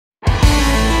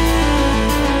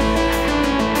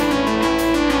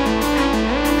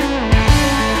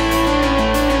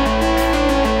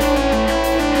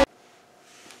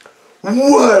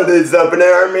What is up, an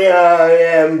army? I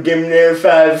am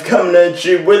GameNair5 coming at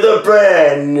you with a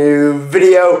brand new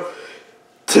video.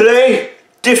 Today,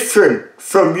 different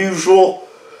from usual.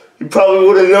 You probably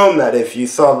would have known that if you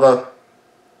saw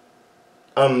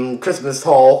the Christmas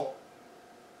haul.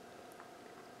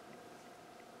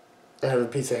 I have a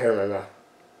piece of hair in my mouth.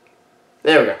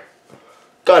 There we go.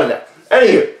 Got it out.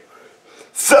 Anywho,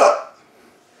 so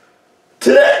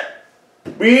today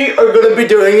we are going to be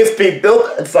doing a speed build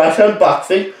 /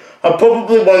 unboxing of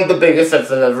probably one of the biggest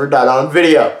sets I've ever done on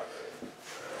video.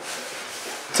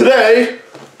 Today,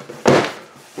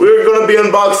 we're going to be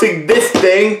unboxing this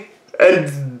thing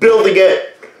and building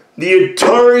it, the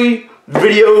Atari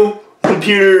Video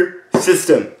Computer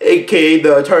System, aka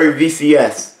the Atari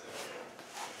VCS.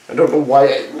 I don't know why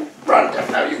I brought it up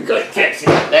now, you guys can't see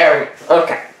it. There we go.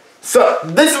 Okay. So,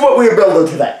 this is what we're building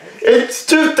today. It's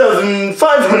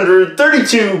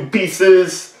 2,532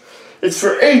 pieces. It's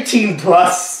for 18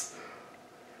 plus.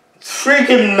 It's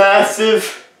freaking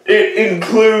massive. It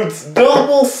includes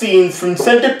buildable scenes from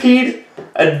Centipede,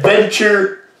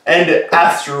 Adventure, and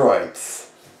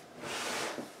Asteroids.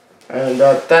 And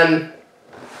then,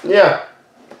 yeah.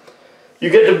 You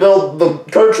get to build the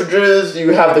cartridges,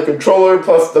 you have the controller,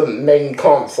 plus the main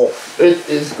console. It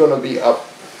is going to be a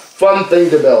fun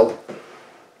thing to build.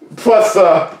 Plus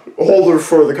a holder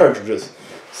for the cartridges.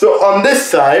 So on this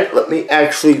side, let me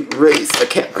actually raise the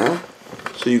camera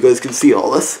so you guys can see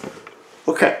all this.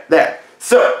 Okay, there.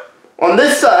 So on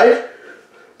this side,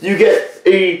 you get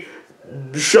a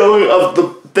showing of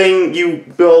the thing you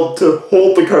build to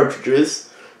hold the cartridges.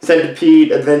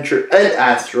 Centipede, Adventure, and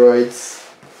Asteroids.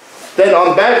 Then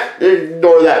on back,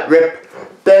 ignore that rip.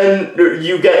 Then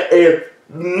you get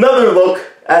another look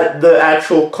at the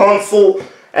actual console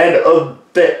and a look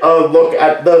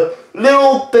at the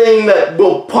little thing that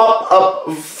will pop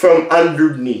up from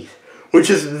underneath, which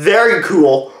is very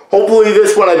cool. Hopefully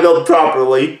this one I built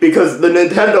properly, because the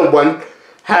Nintendo one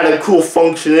had a cool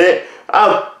function in it.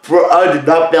 I did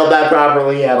not build that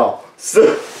properly at all.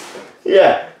 So,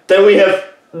 yeah. Then we have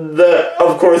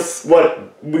of course, what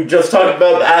we just talked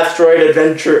about, the Asteroid,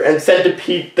 Adventure, and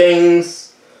Centipede things.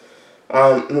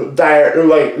 Like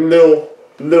little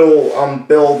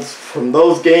builds from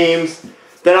those games.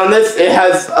 Then on this, it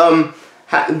has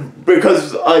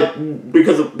because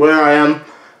of where I am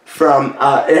from,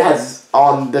 it has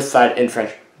on this side in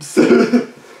French.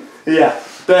 Yeah.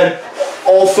 Then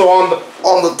also on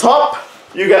the top,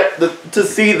 you get to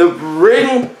see the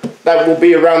ring that will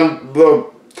be around the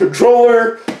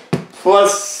controller.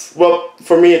 Plus, well,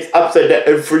 for me it's upside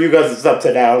down. For you guys it's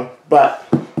upside down. But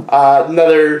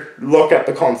another look at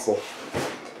the console.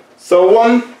 So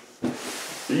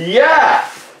yeah.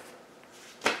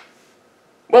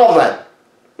 Well then,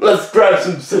 let's grab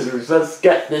some scissors. Let's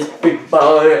get this big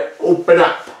boy open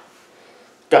up.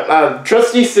 Got my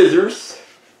trusty scissors.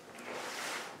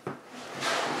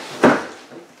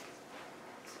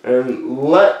 And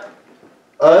let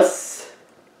us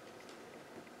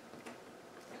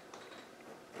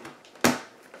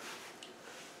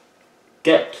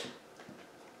get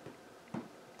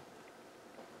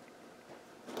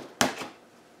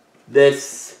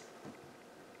this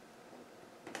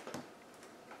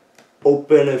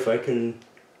open, if I can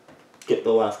get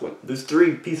the last one. There's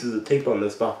 3 pieces of tape on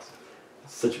this box.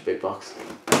 It's such a big box.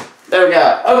 There we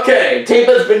go. Okay, tape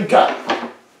has been cut.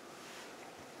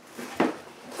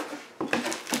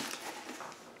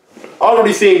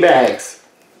 Already seeing bags.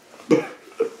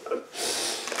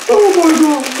 Oh my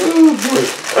god. Oh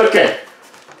boy. Okay.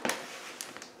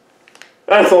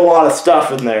 That's a lot of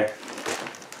stuff in there.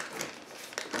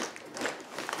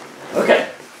 Okay.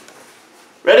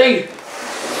 Ready?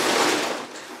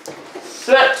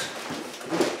 Set.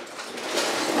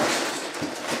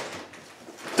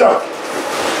 Done.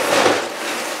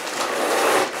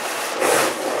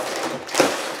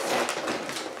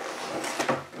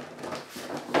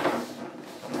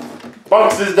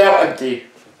 Box is now empty.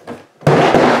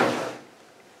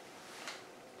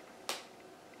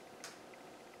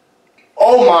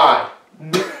 Oh my.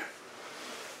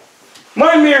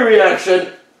 My mere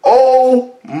reaction.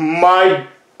 Oh my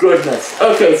goodness.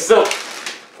 Okay, so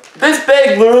this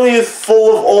bag literally is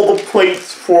full of all the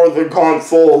plates for the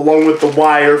console, along with the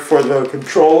wire for the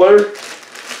controller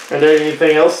and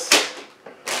anything else.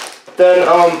 Then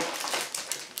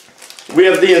we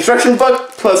have the instruction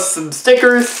book plus some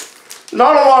stickers.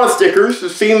 Not a lot of stickers. It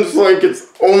seems like it's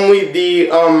only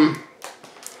the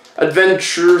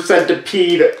Adventure,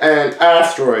 Centipede, and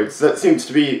Asteroids. That seems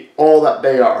to be all that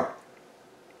they are.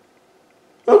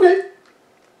 Okay.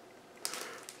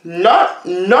 Not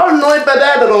annoyed by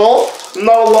that at all.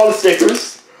 Not a lot of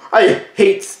stickers. I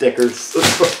hate stickers.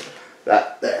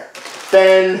 That there.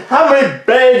 Then, how many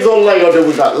bags of Lego do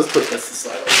we got? Let's put this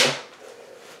aside. Okay?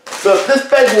 So, this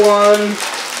bag 1.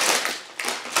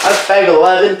 That's bag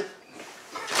 11.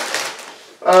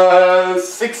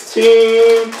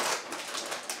 16.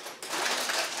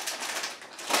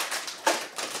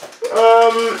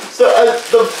 So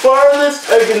the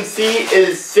farthest I can see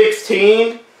is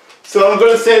 16. So I'm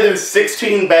gonna say there's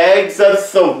 16 bags.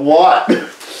 That's a lot.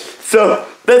 So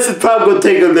this is probably gonna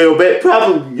take a little bit.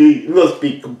 Probably, let's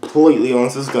be completely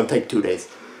honest, this is gonna take 2 days.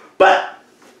 But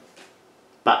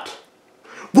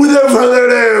without further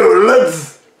ado,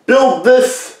 let's build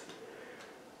this.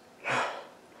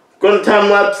 Gonna time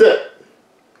lapse it.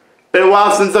 Been a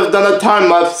while since I've done a time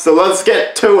lapse, so let's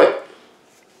get to it.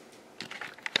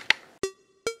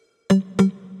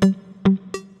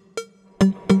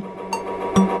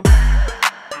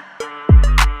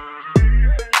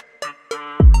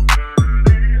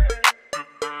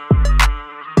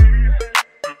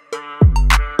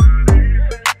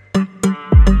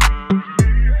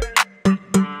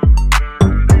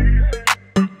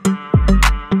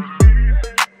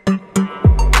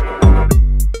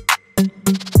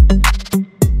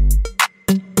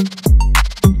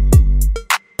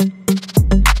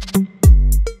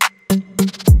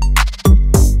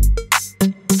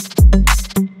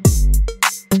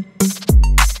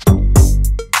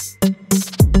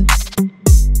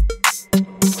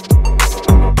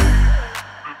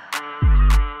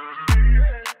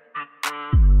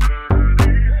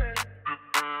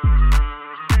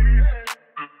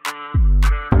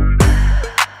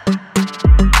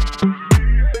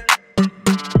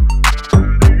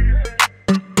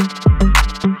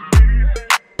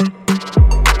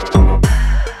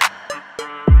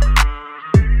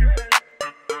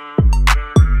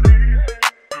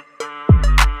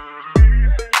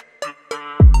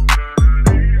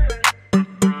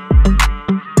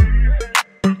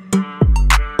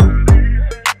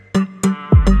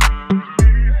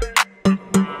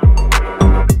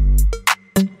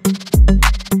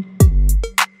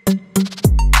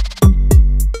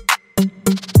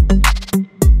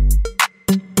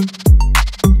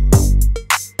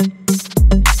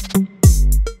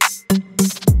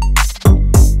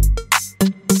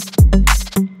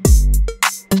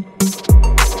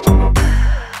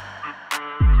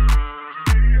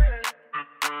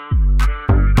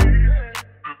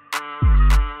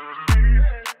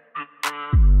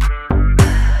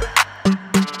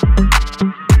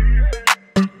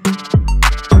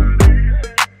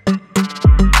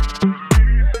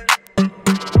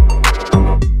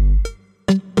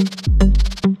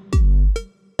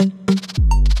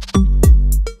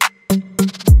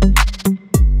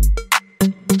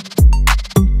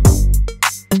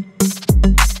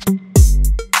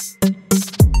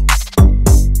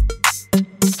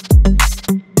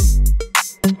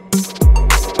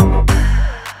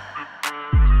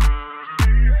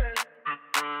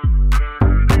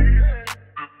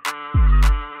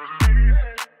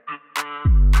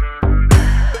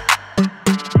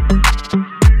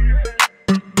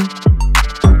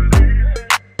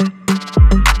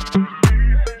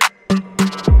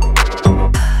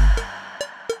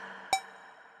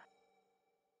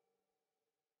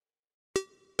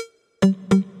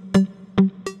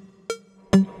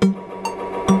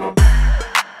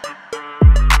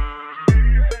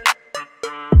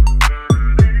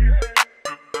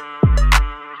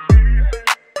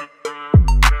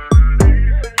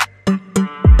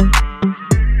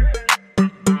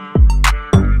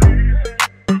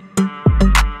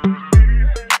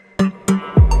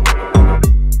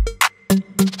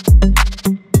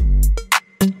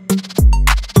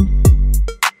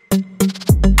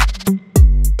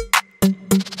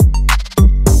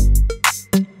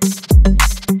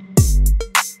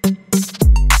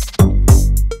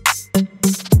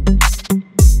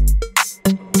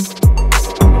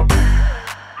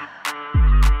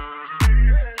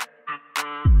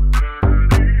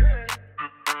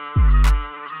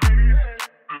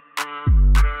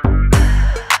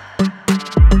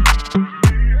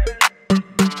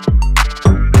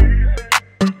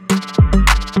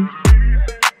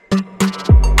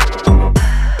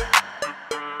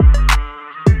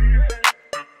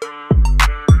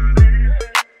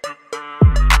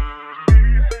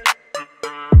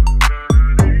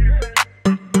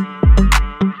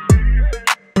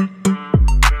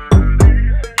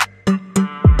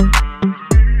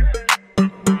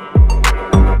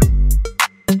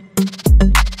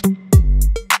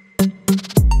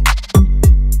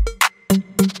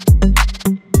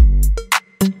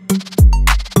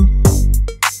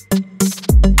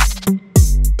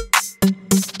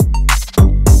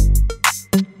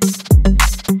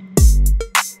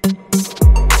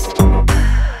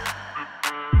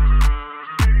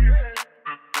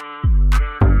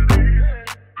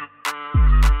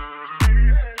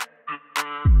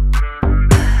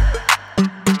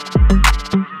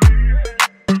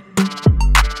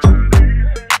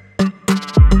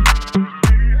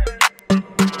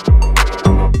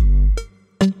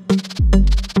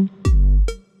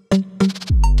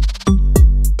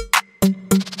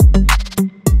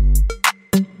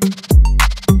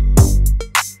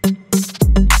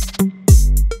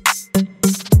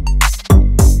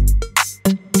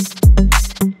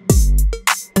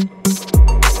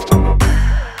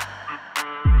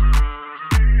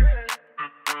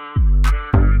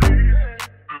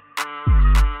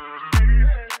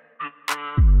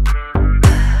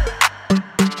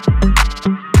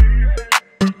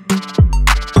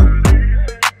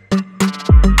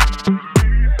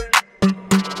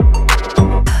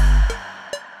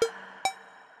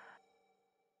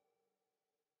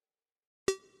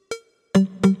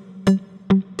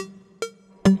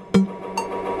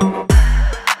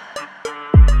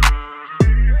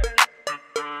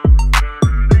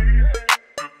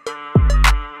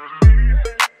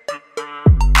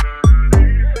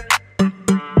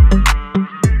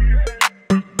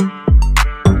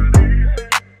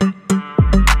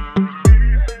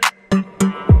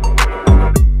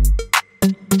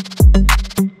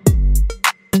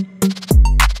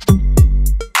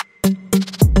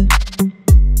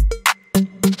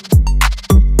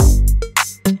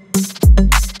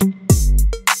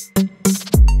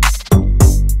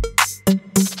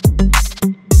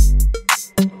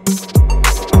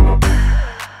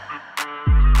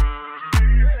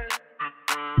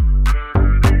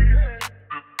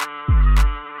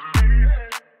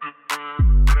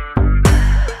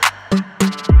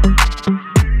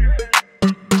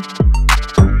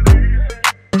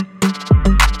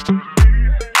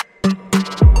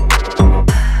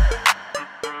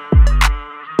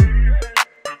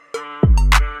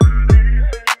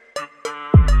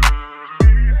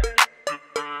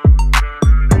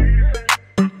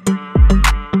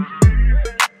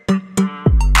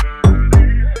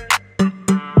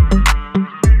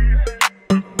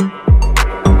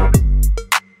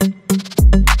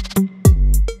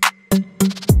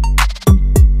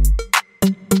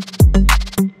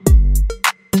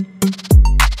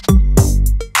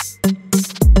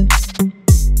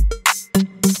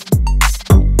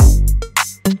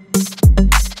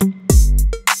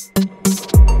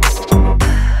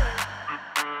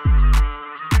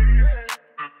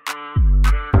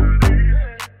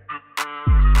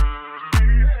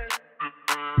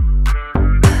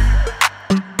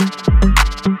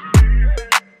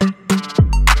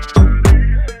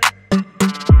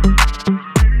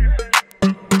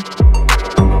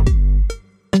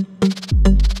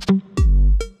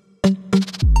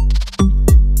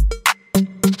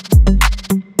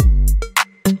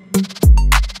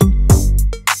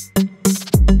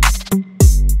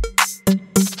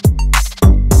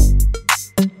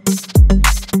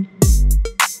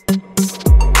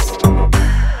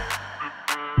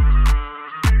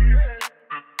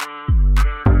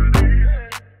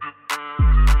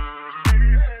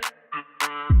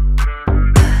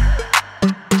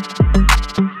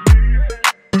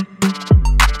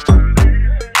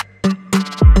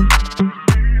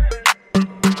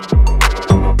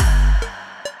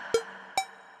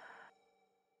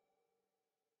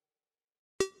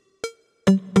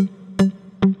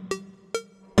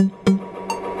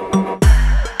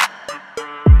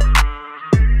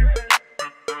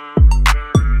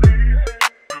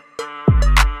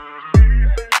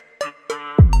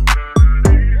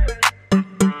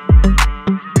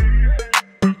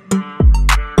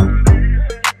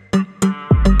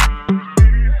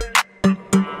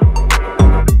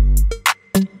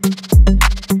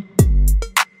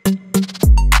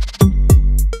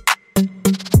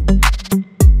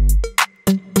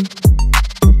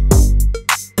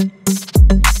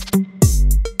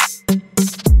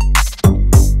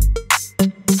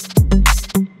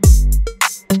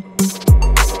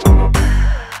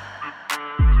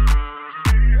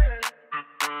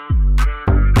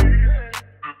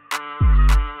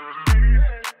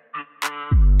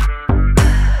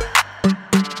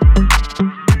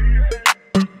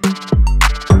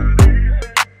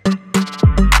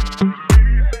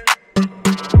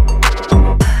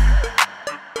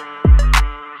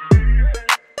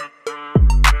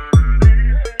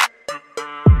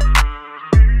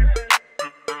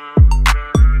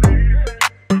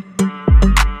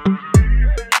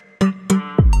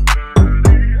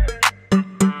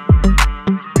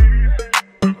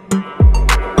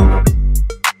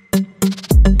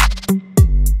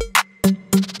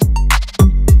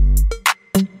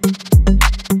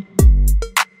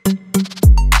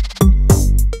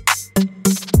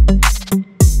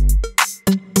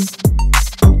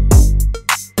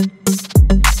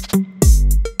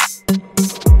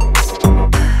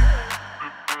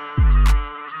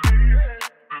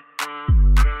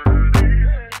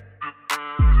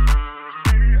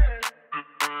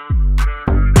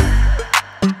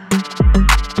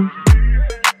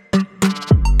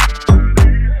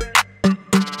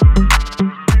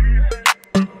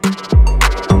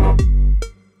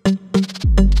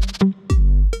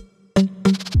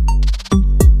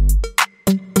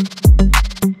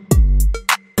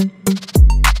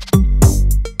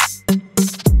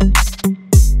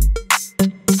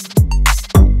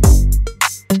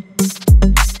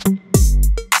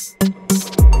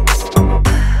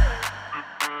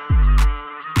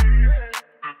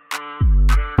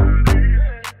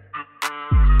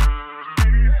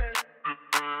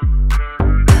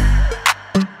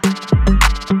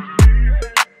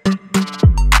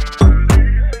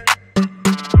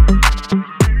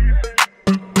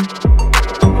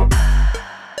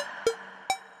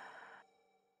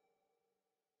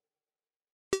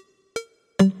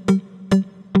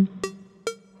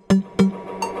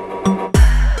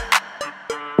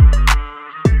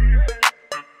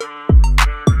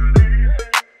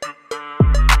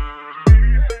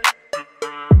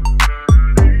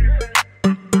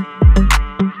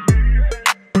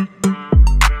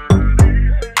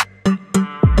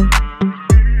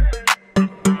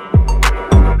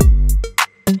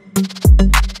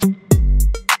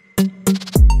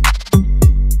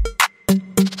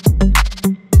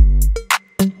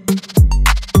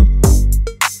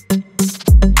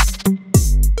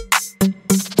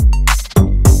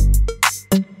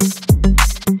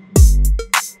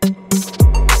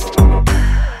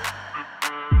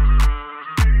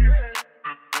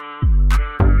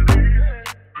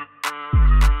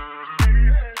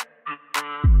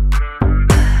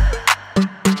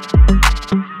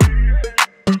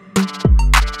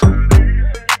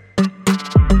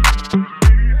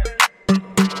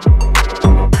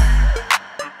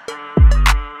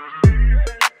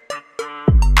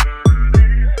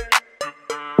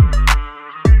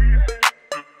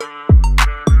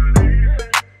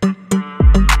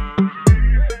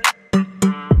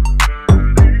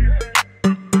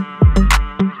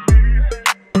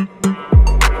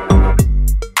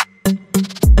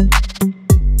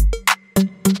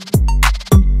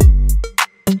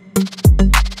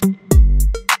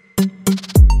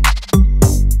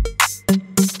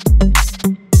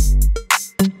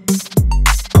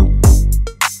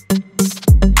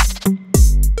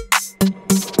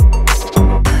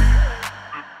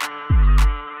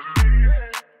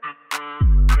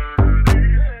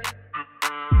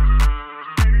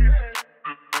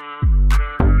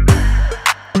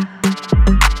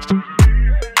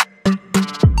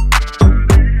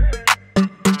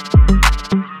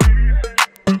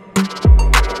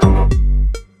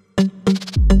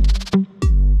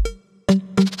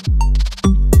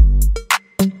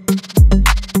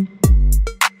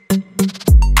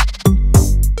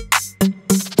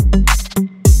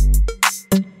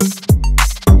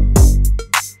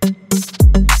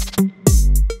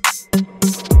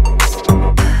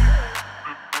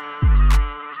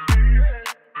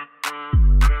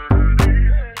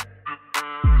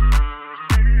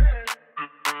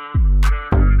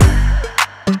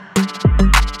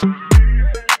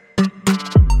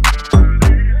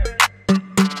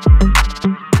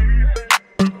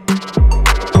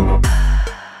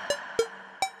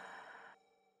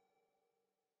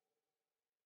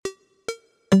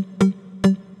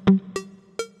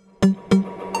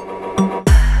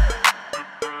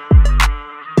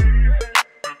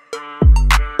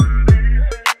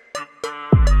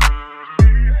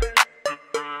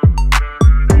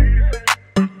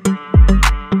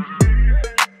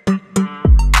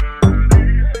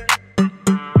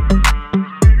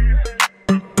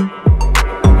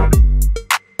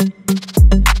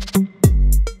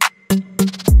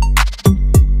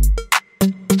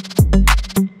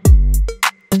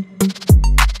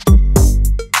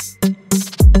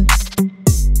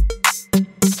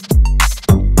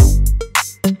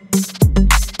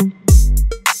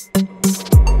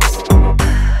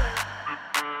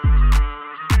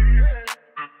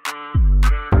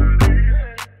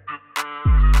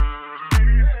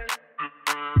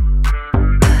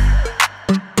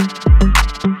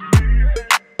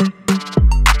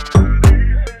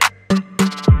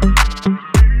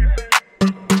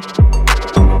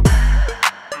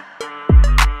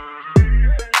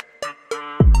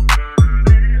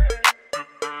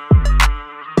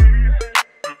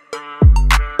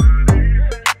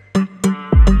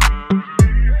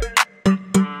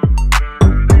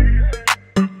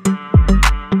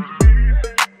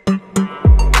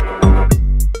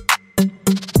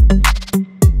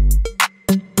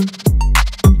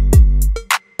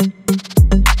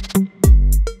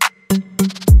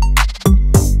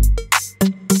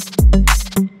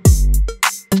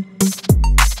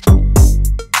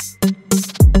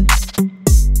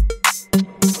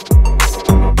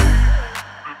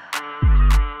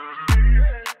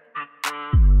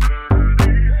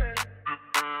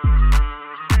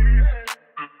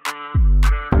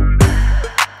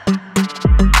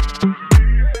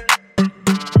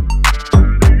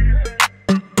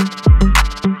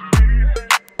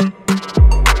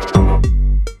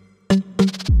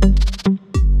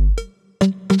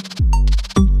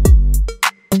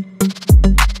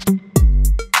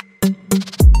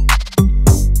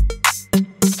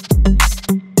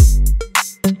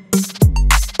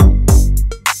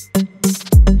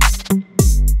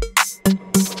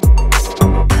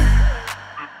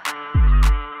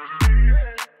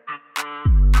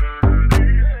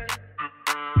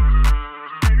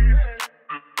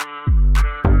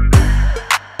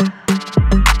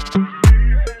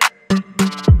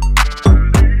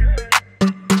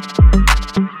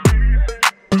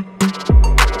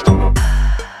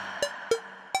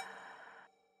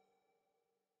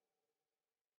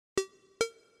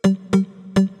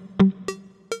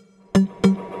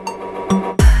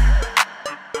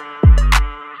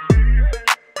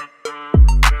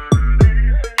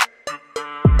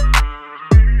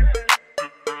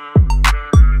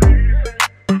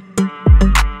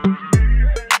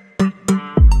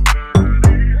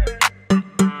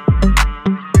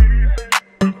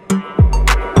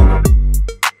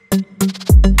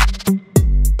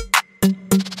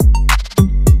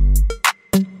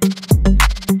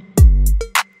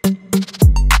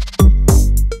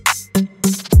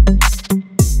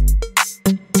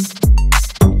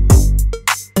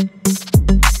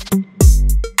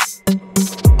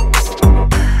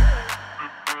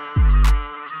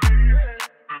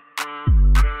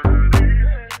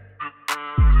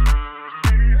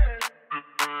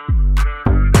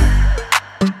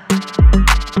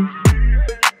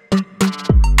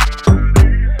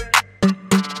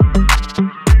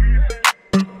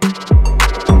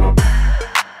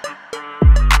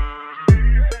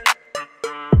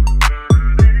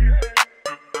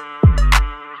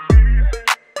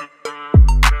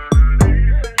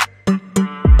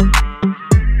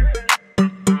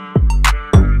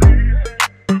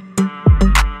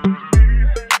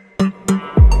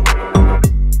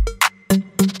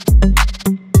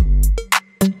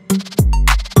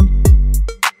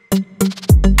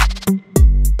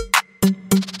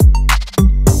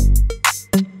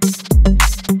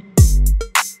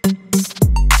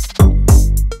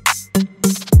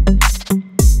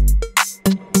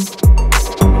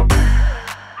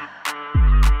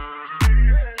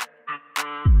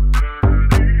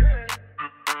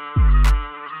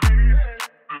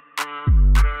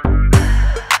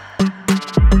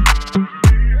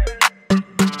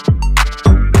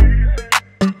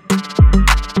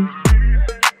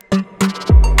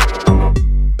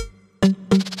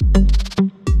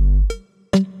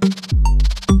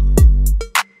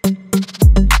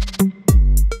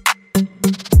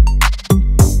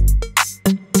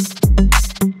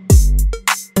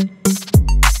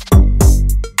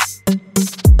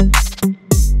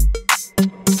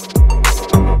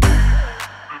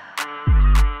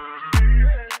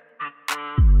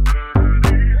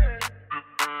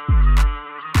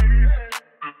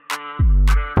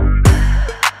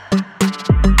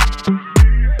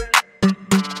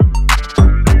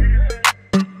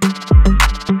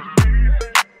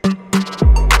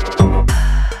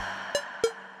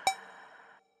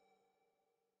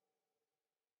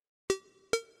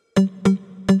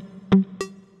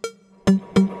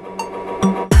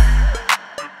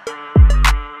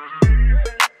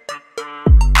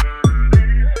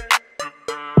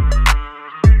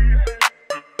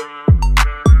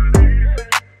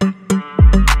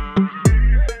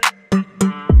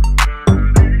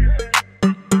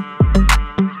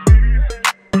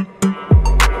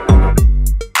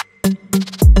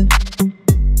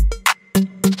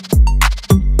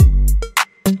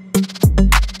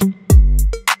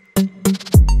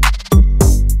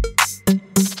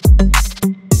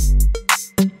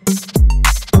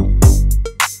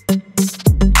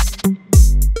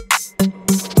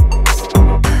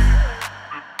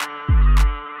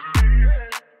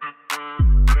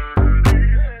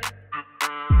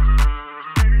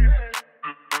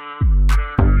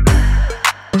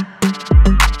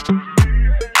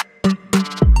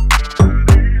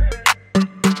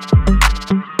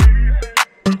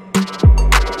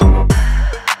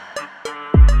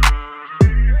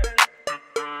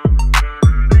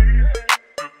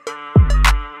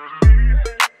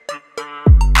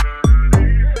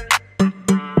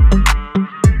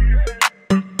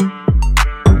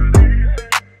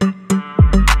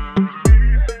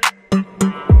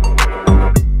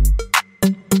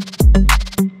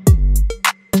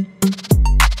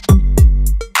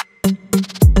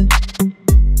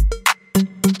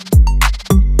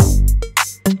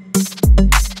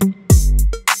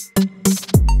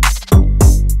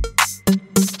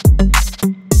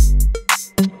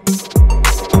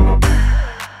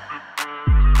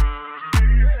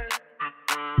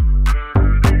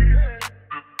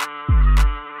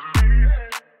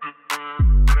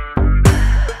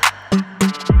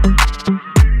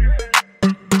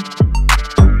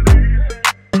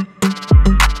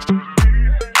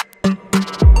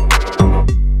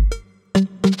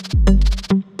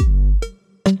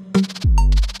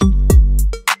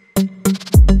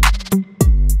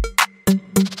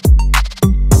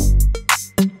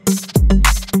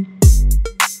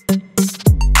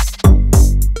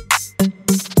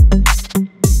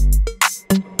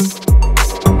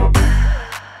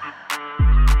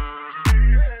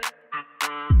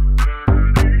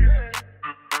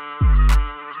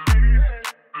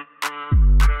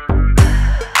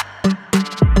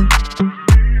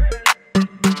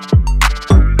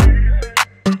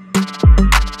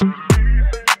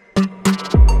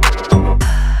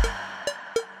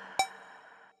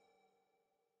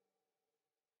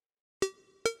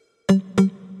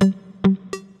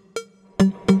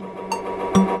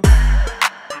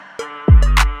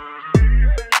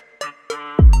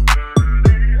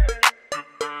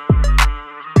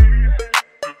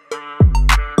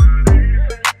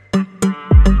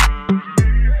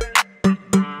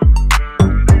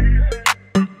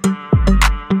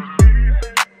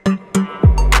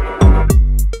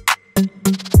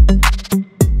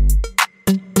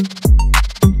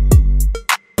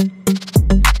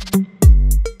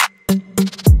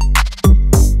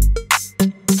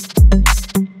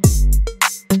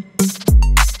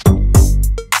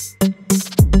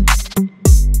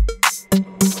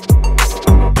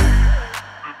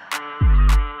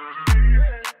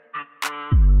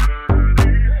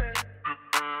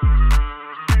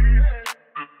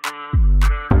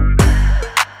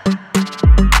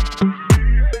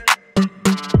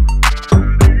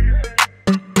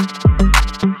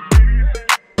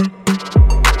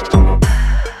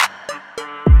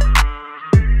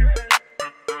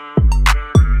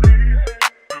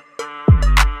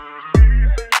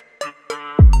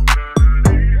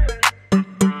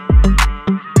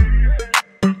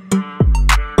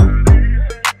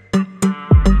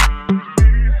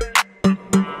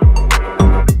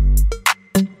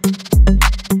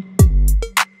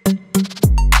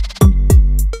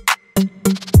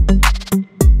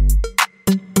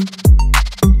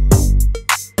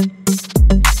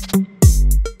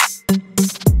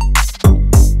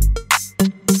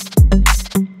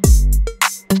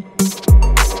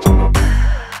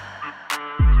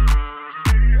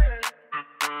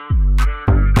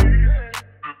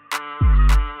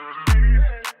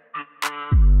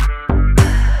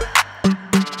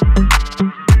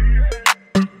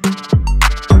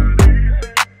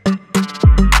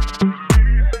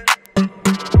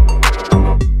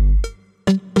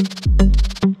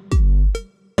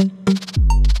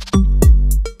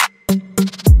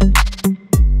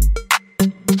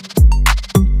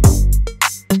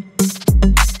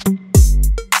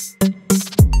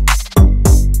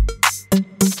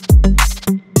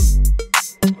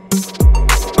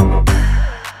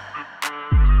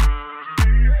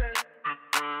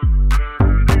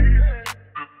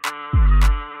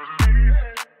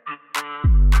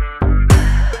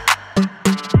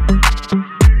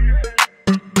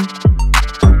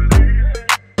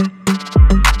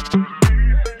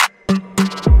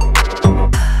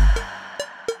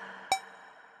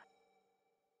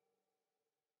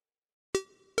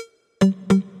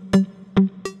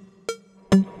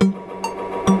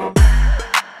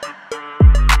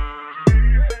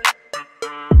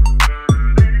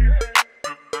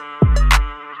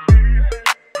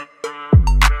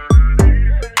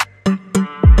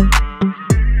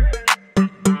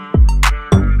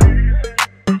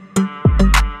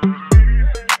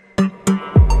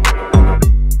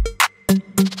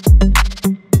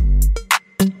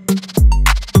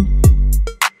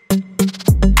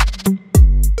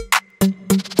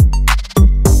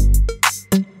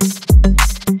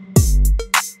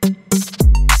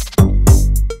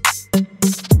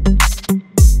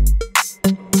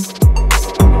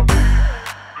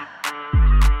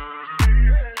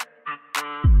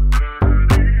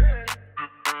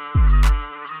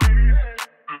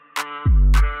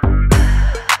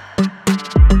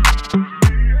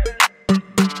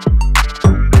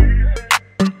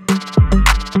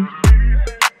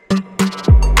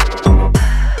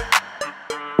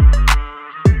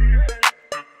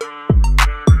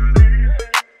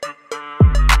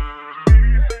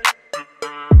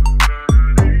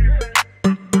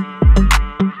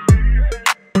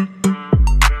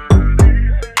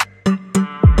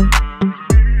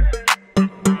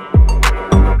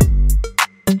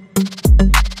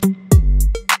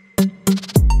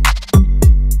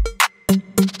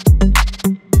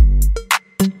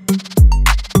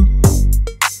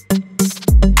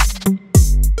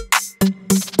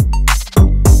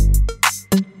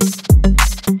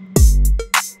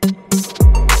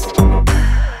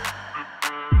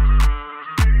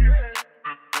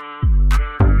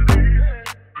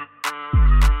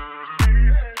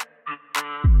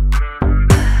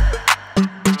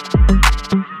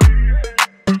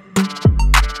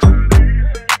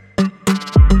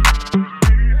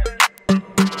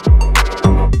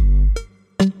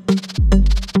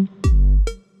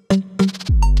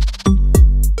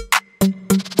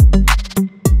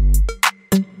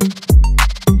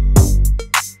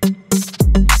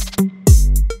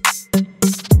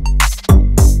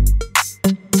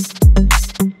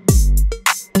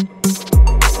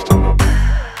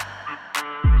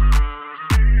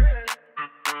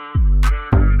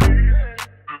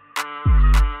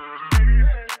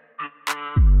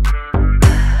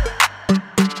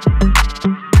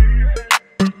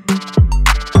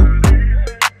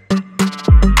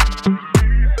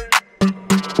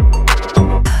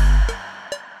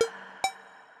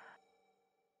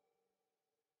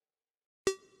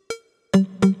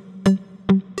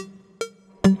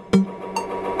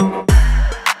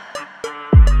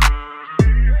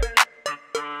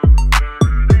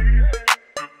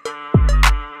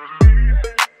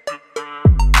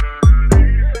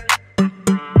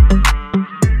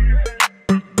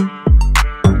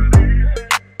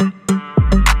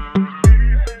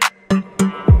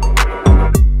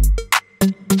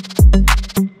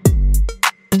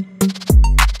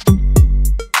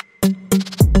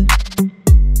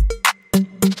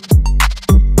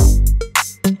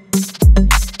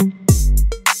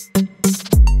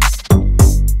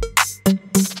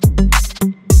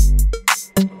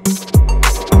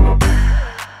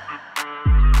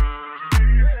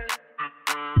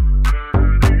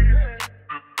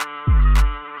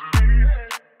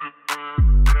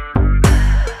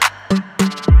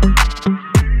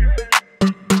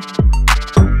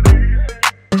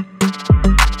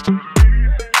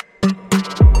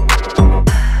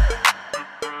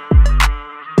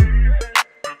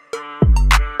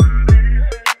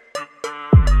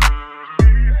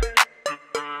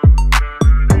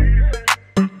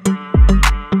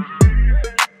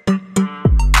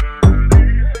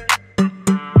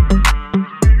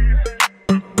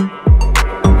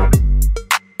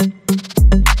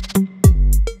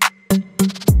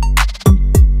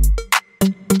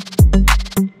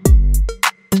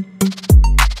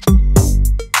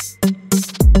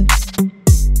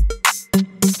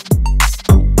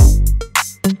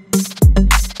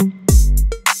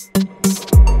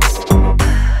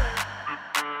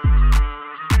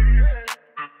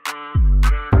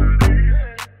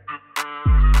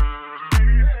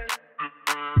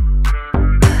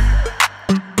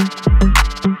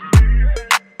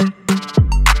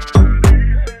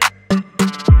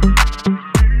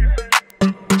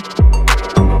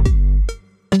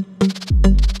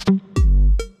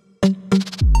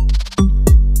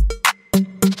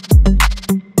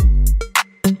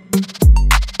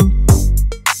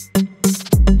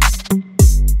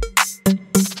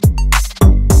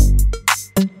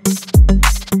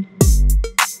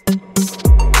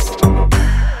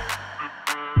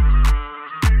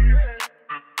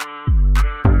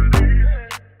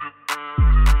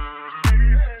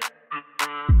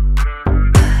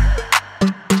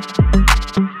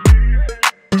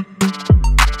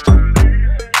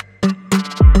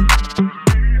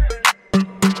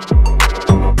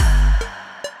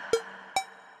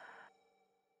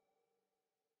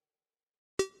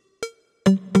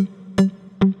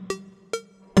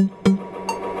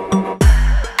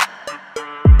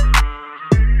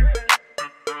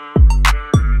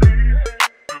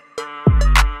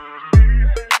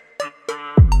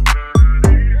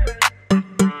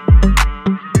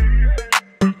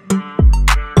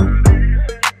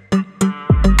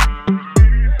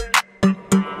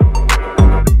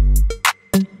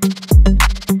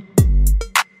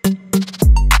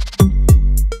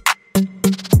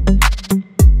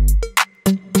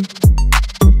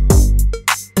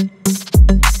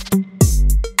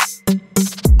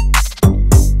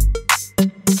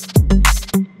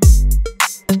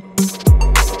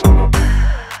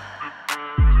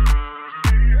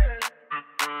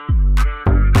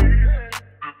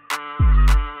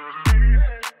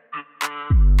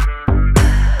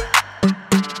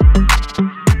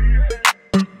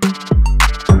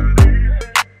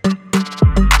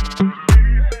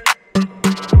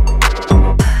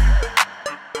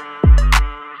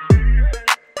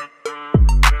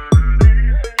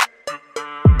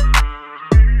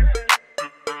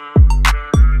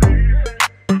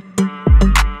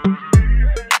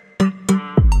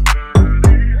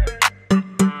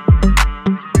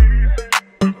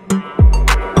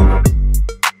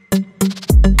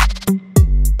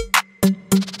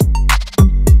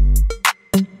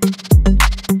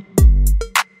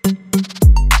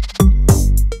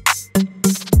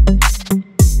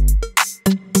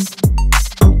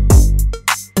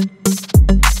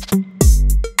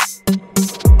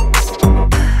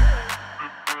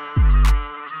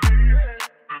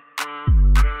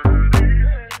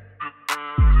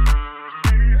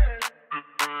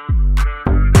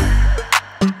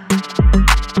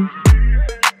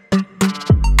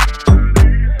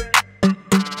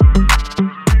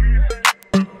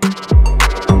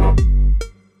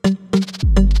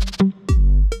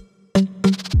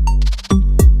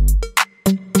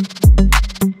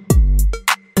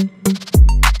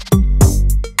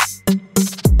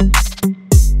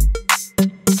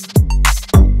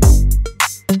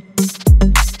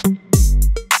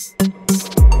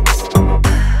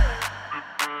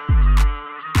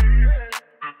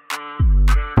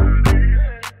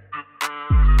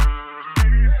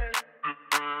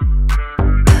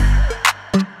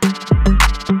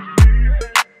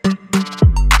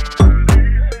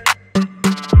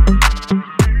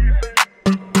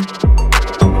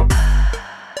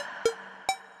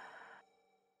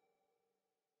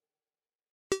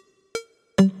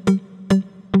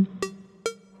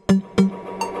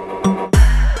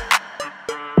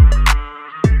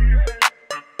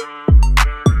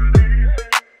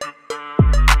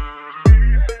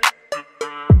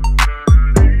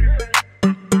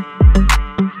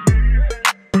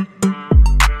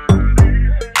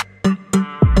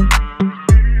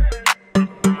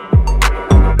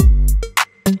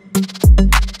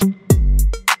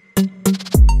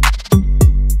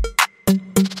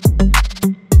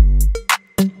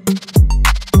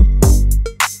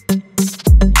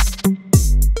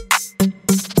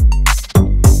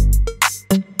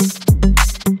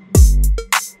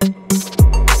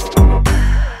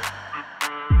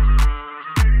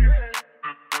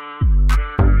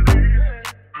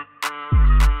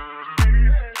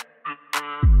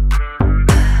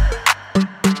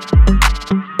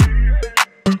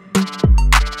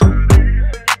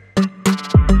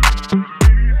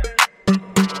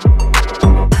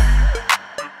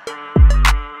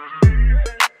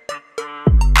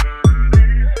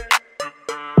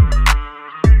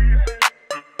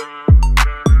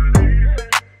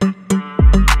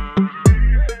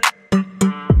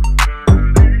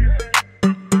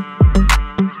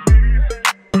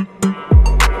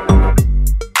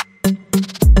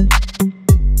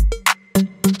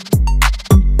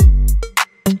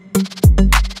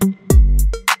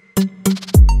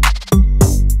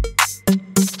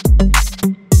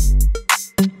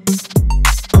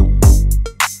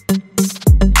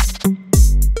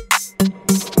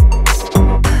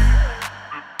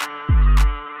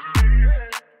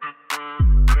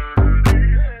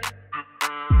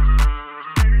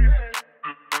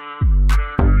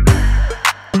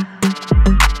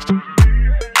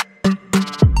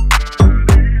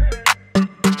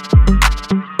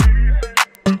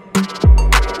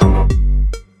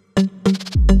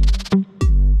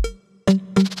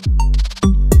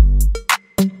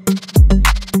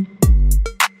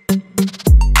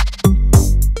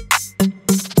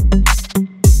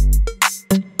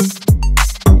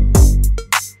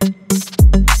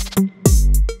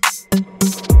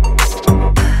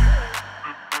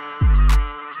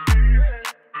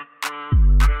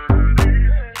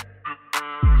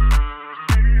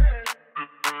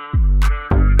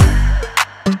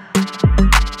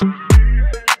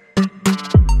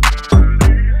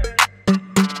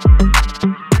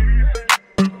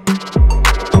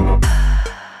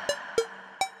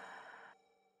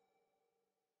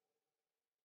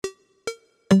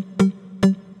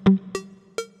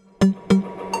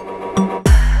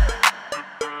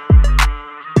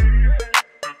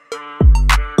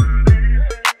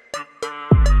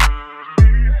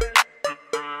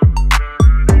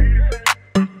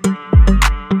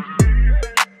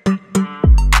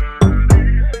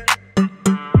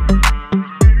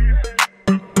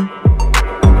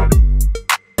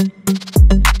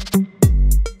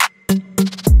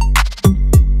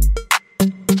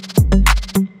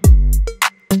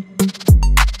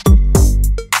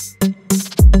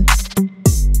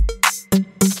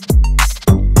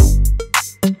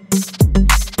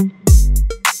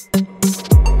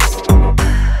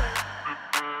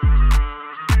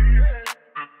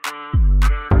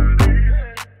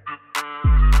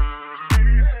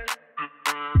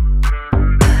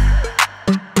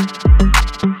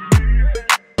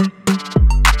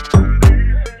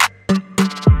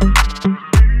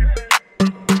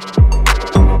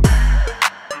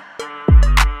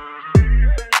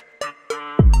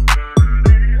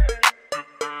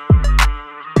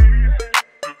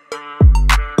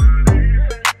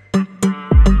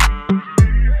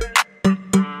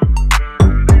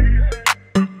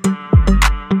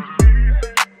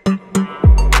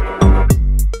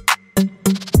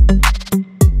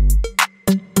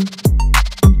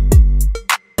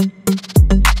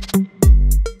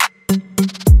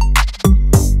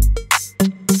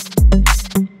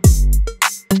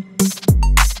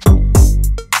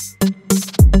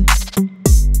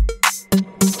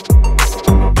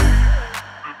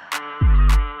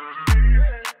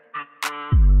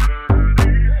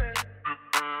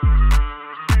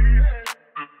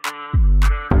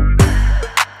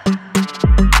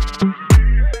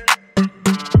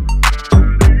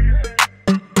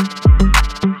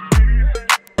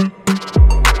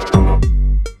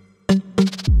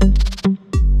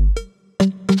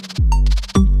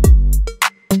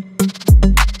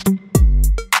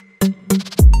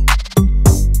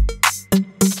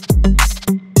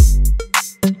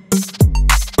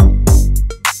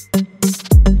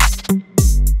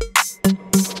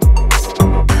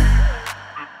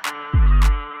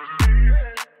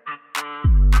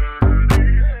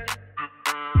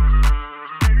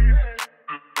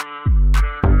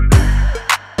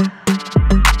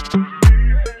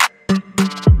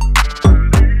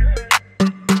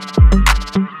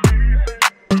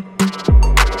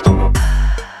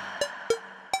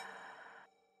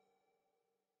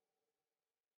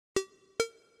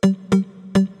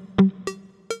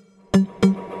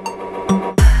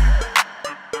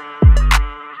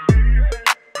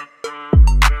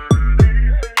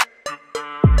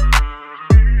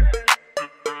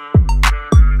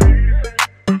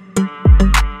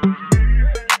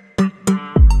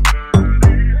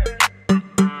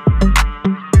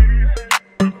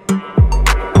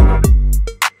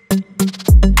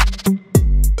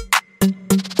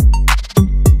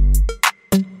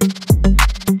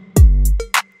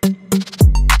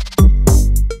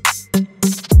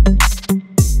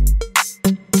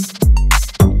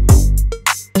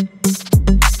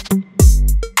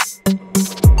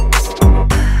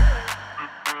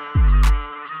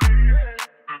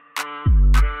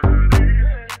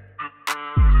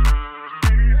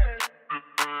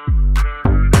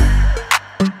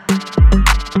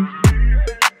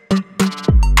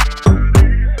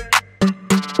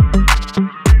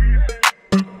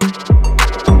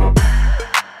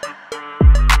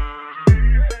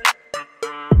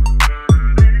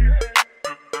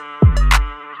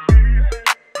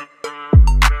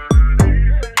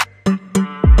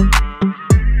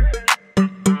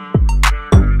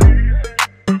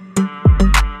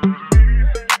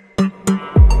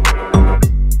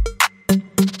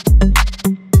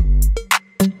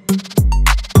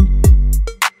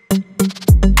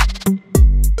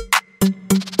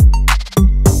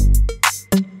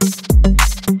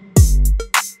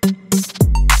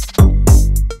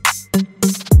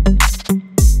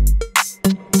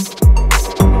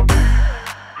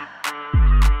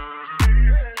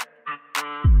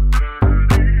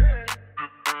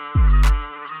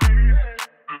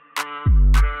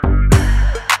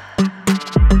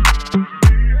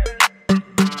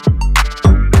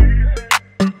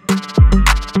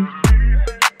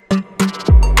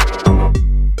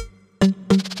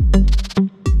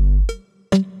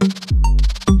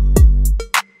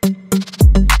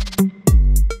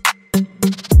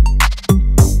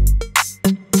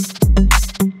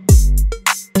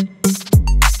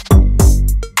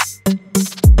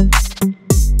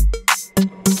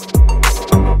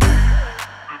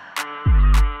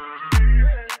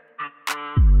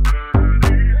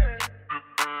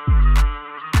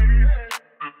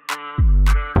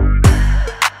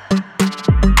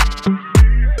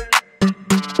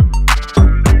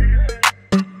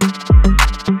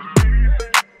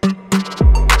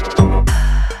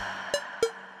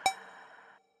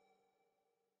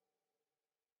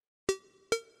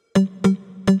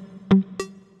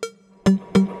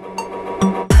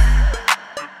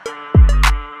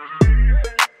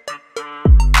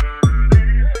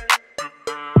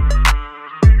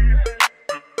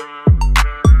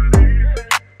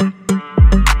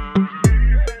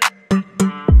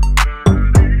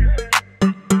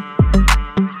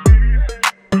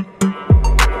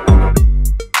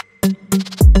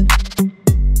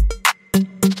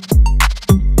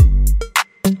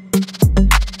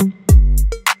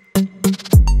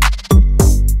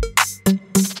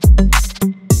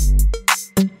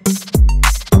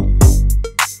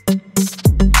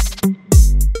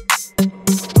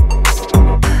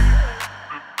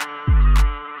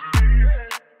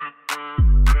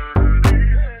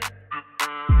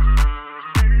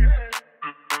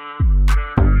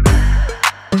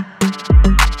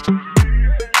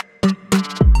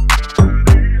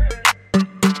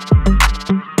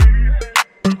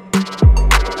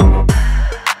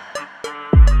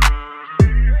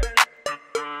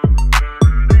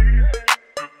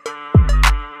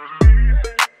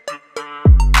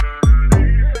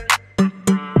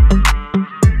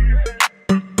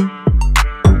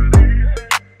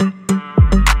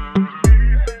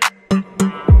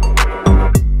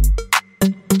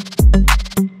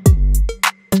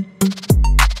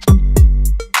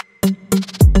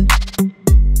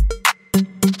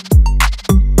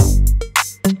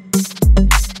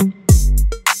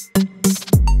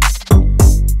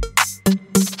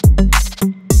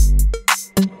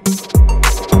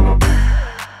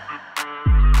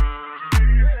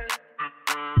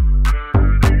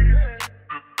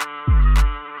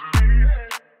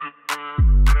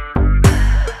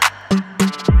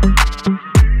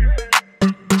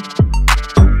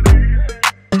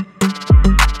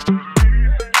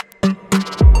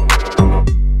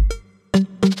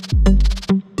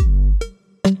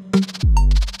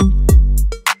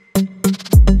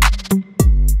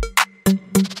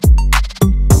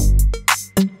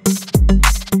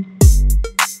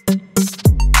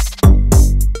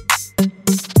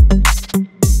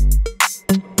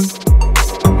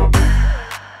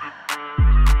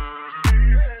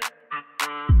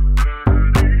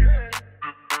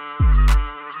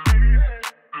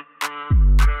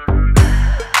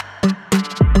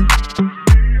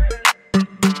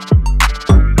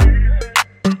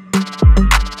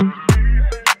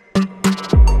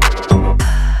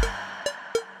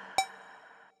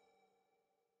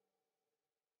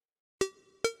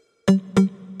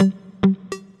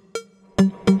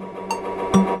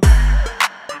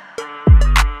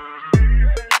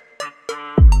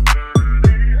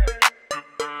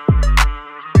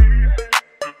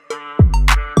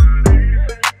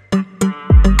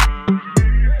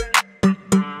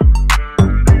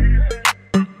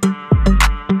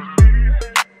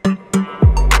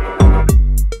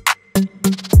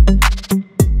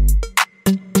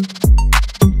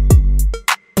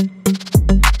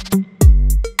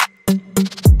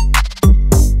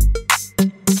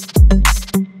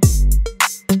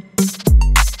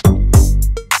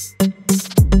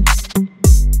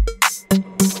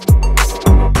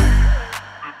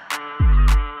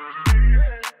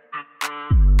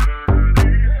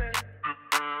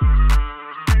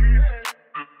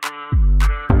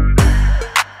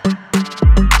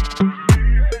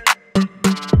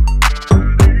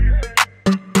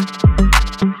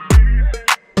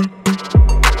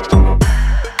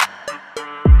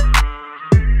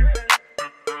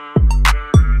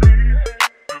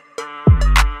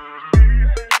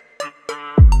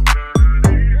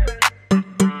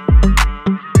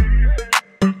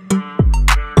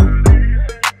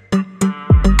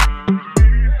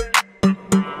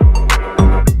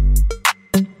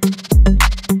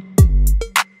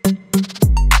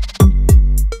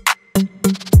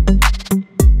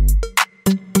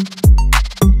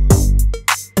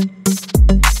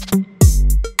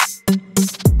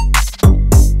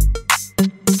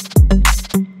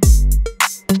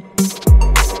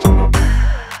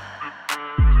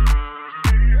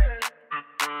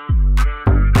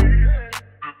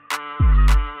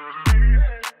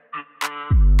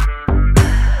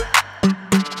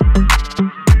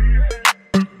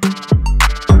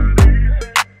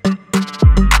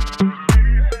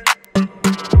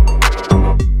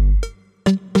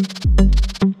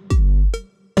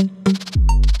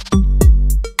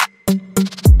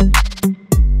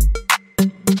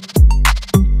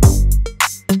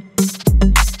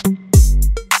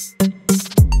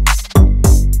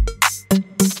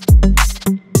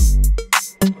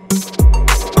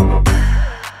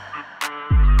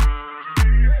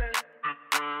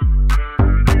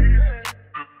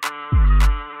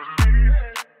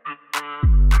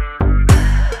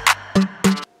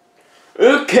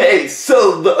 Okay,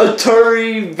 so the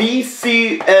Atari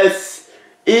VCS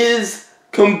is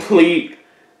complete.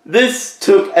 This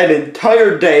took an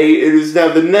entire day. It is now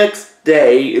the next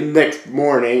day, next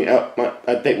morning. Oh,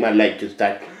 I think my leg just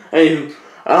died. Anywho,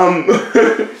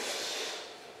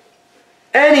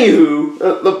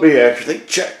 let me actually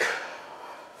check.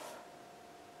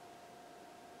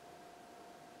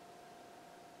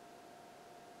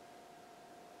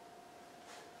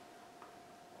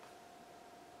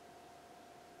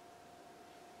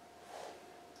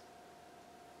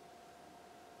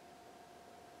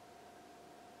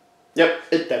 Yep,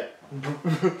 it did.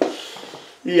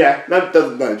 Yeah, that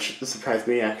doesn't surprise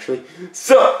me, actually.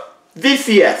 So,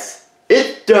 VCS,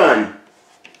 it's done.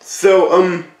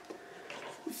 So,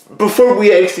 before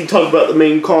we actually talk about the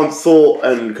main console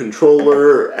and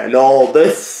controller and all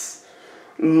this,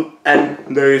 and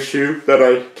the issue that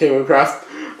I came across,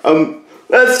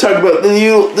 let's talk about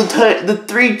the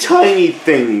three tiny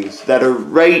things that are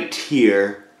right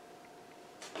here.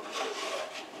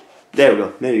 There we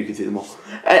go. Now you can see them all.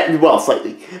 Well,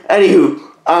 slightly. Anywho,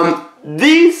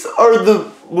 these are the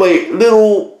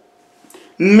little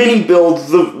mini builds,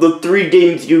 the 3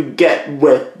 games you get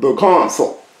with the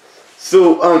console.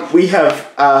 So we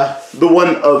have the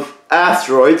one of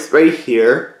Asteroids right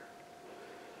here.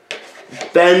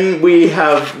 Then we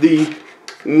have the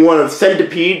one of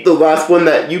Centipede, the last one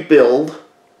that you build,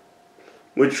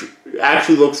 which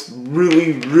actually looks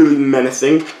really, really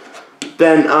menacing.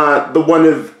 Then the one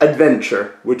of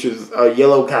Adventure, which is a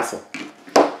yellow castle.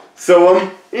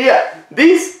 So yeah,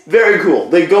 these very cool.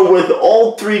 They go with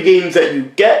all 3 games that you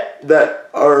get that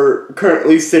are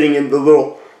currently sitting in the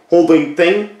little holding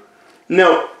thing.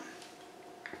 Now,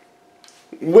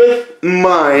 with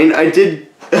mine, I did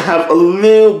have a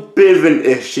little bit of an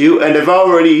issue, and I've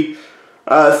already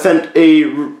sent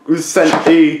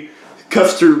a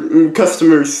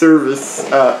customer service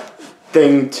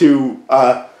thing to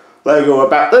Lego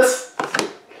about this.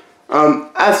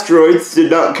 Asteroids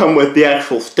did not come with the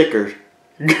actual sticker.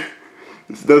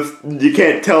 You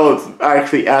can't tell it's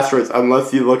actually Asteroids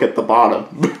unless you look at the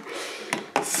bottom.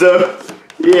 So,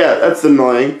 yeah, that's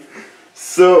annoying.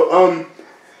 So,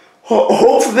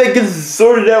 hopefully they get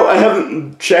sorted out. I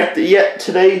haven't checked it yet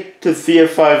today to see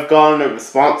if I've gotten a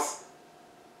response.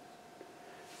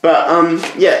 But,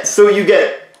 yeah, so you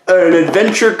get an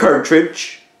Adventure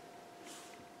cartridge,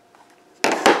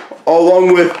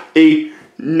 along with a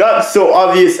not so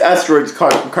obvious Asteroids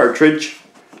cartridge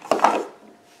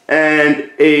and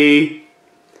a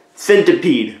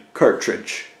Centipede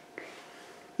cartridge.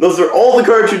 Those are all the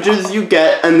cartridges you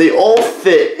get, and they all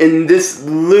fit in this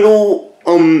little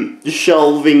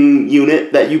shelving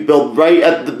unit that you build right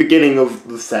at the beginning of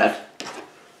the set.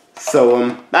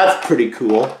 So that's pretty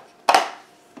cool.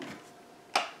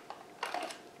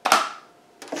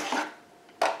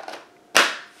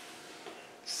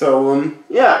 So,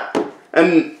 yeah,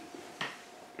 and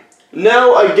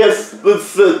now I guess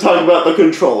let's talk about the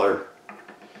controller.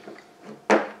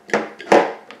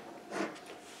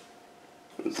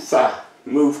 Let's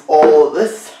move all of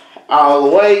this out of the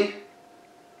way,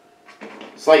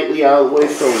 slightly out of the way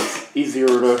so it's easier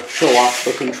to show off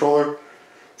the controller.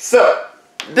 So,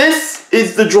 this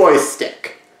is the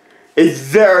joystick.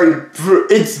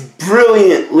 It's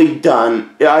brilliantly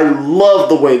done. I love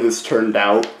the way this turned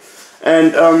out.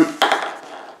 And,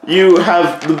 you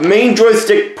have the main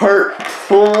joystick part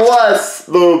plus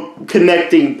the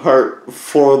connecting part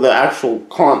for the actual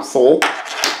console.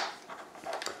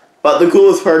 But the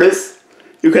coolest part is,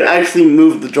 you can actually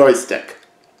move the joystick.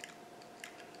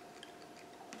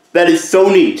 That is so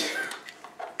neat.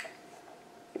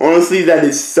 Honestly, that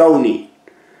is so neat.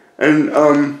 And,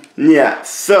 yeah,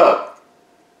 so,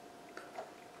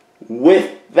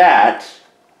 with that,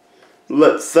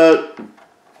 let's,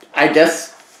 I guess,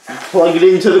 plug it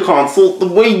into the console. The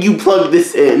way you plug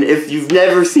this in, if you've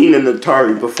never seen an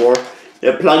Atari before,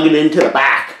 you plug it into the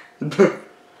back.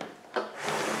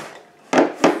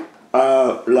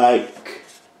 Like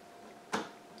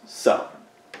so.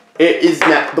 It is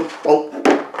not the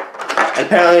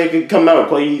apparently it can come out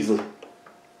quite easily.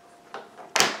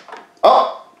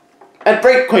 Oh! And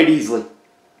break quite easily.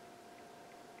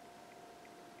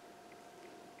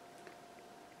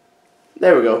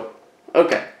 There we go.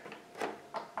 Okay.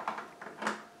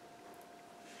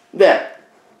 There.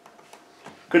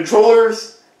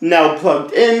 Controllers now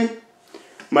plugged in.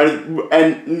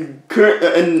 And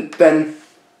then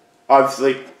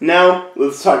obviously now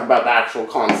let's talk about the actual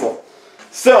console.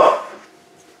 So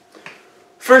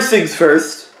first things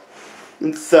first,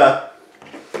 let's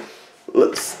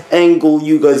angle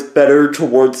you guys better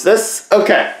towards this.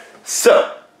 Okay,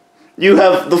 so you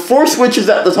have the 4 switches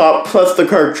at the top plus the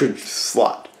cartridge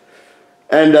slot.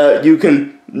 And you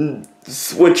can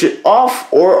switch it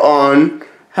off or on,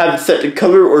 have it set to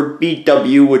color or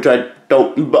BW, which I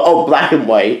don't, oh, black and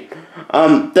white.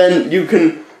 Then you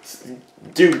can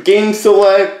do game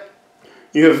select,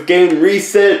 you have game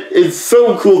reset. It's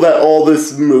so cool that all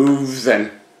this moves,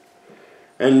 and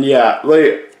yeah,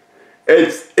 like,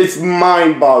 it's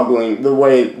mind-boggling the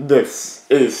way this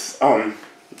is,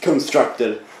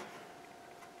 constructed.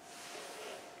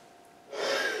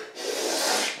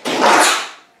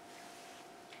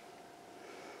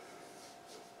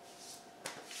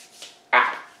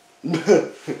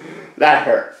 That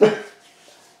hurt.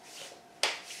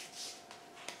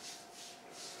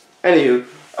 Anywho,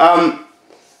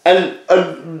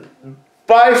 and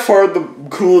by far the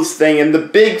coolest thing and the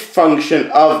big function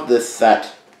of this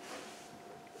set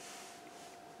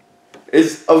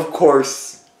is, of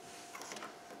course,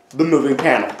 the moving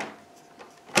panel.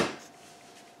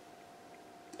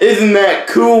 Isn't that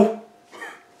cool?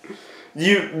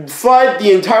 You slide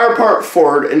the entire part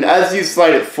forward, and as you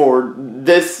slide it forward,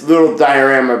 this little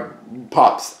diorama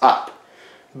pops up.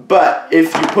 But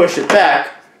if you push it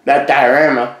back, that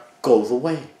diorama goes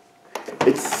away.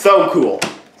 It's so cool.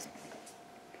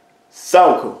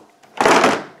 So cool.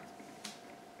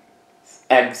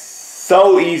 And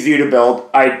so easy to build.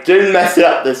 I didn't mess it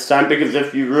up this time, because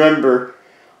if you remember,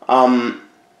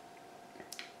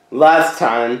 last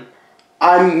time,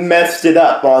 I messed it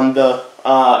up on the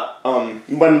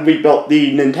when we built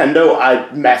the Nintendo.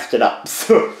 I messed it up,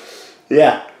 so,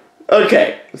 yeah.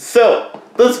 Okay, so,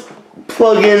 let's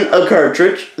plug in a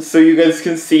cartridge, so you guys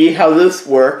can see how this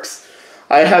works.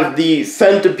 I have the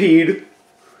Centipede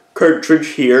cartridge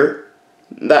here,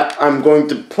 that I'm going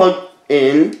to plug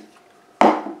in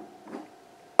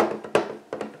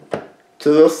to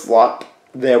the slot.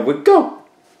 There we go.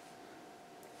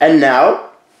 And now,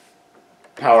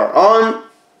 power on,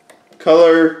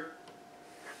 color,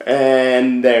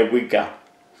 and there we go.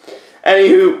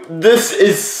 Anywho, this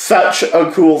is such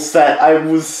a cool set. I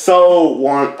was so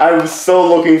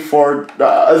looking forward.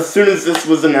 As soon as this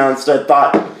was announced, I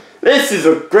thought, this is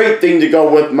a great thing to go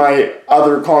with my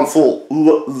other console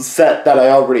set that I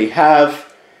already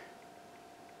have.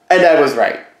 And I was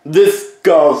right. This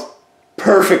goes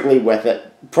perfectly with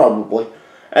it, probably.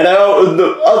 And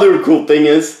the other cool thing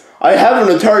is, I have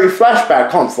an Atari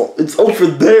flashback console. It's over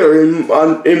there in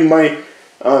my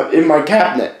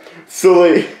cabinet. So,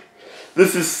 like,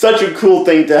 this is such a cool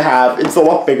thing to have. It's a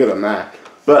lot bigger than that.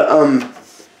 But,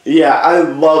 yeah, I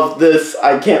love this.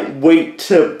 I can't wait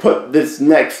to put this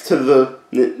next to the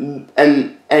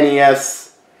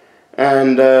NES.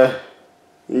 And,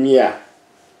 yeah.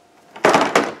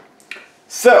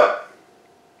 So,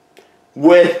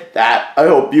 with that, I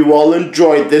hope you all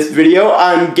enjoyed this video.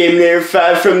 I'm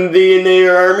GameNator5 from the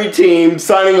Inator Army team,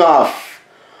 signing off.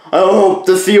 I hope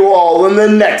to see you all in the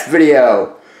next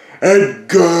video. And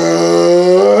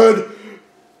goodbye!